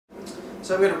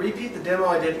So I'm going to repeat the demo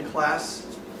I did in class.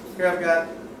 Here I've got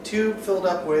a tube filled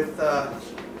up with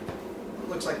what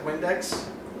looks like Windex.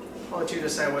 I'll let you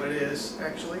decide what it is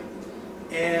actually.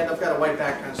 And I've got a white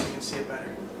background so you can see it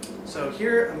better. So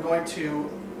here I'm going to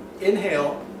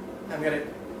inhale. I'm going to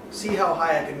see how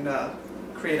high I can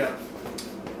create a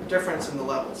difference in the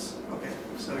levels. Okay,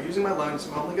 so using my lungs,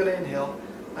 I'm only going to inhale.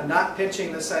 I'm not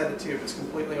pinching this side of the tube. It's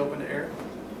completely open to air.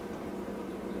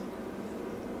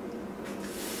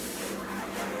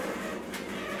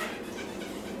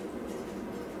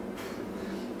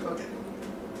 Okay.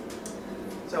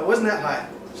 So it wasn't that high.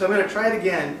 So I'm going to try it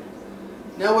again.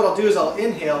 Now what I'll do is I'll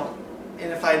inhale,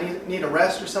 and if I need a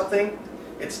rest or something,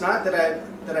 it's not that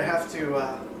I have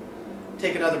to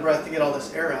take another breath to get all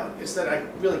this air out. It's that I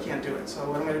really can't do it. So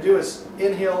what I'm going to do is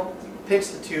inhale, pinch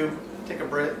the tube, take a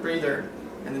breather,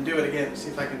 and then do it again. See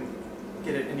if I can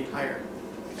get it any higher.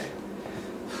 Okay.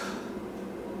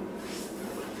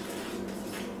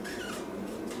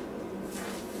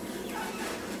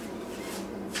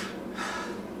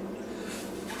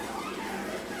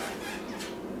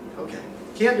 Okay.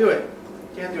 Can't do it.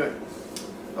 Can't do it.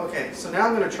 Okay. So now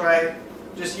I'm going to try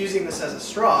just using this as a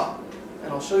straw,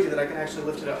 and I'll show you that I can actually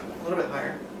lift it up a little bit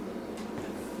higher.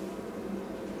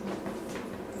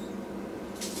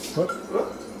 Whoop.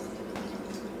 Whoop.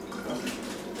 Okay.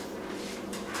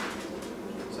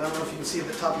 So I don't know if you can see at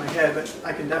the top of my head, but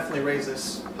I can definitely raise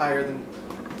this higher than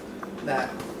that.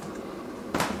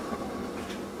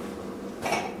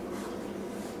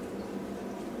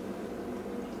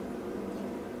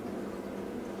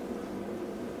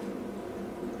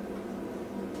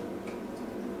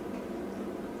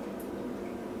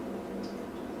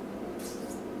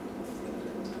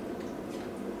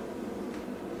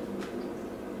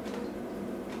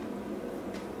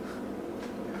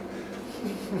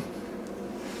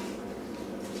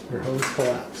 Your hose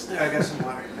collapsed. There, I got some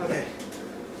water. Okay.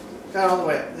 Got it all the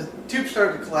way up. The tube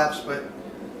started to collapse, but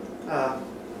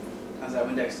how's that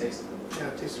Windex taste? yeah,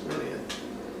 it tastes really good.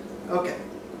 Okay.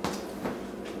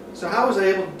 So how was I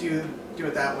able to do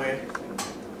it that way?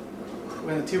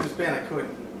 When the tube was bent, I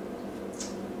couldn't.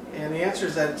 And the answer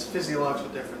is that it's physiological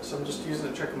difference. So I'm just using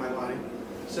a trick of my body.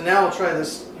 So now I'll try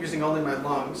this using only my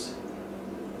lungs.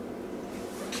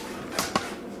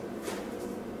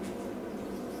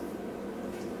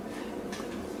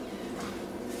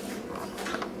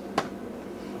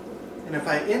 And if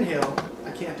I inhale,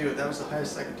 I can't do it. That was the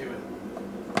highest I could do it.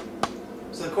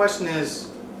 So the question is,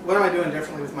 what am I doing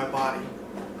differently with my body?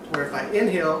 Where if I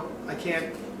inhale, I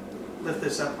can't lift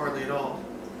this up hardly at all.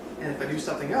 And if I do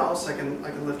something else, I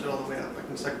can lift it all the way up. I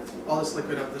can suck all this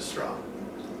liquid up this straw.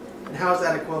 And how is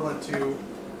that equivalent to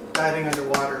diving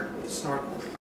underwater with a snorkel?